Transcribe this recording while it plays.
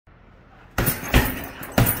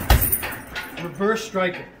reverse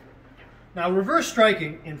striking. Now, reverse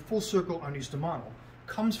striking in full circle unused model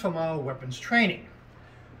comes from our weapons training.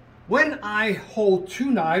 When I hold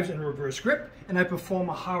two knives in a reverse grip and I perform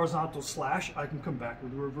a horizontal slash, I can come back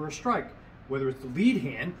with a reverse strike, whether it's the lead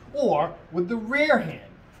hand or with the rear hand.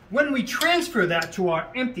 When we transfer that to our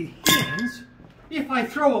empty hands, if I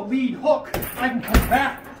throw a lead hook, I can come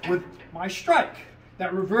back with my strike.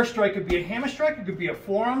 That reverse strike could be a hammer strike, it could be a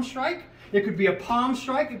forearm strike, it could be a palm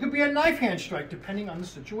strike, it could be a knife hand strike, depending on the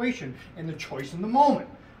situation and the choice in the moment.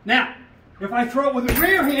 Now, if I throw it with a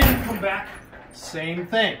rear hand and come back, same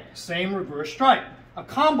thing, same reverse strike. A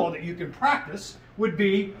combo that you can practice would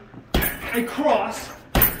be a cross,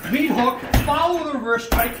 lead hook, follow the reverse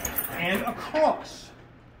strike, and a cross.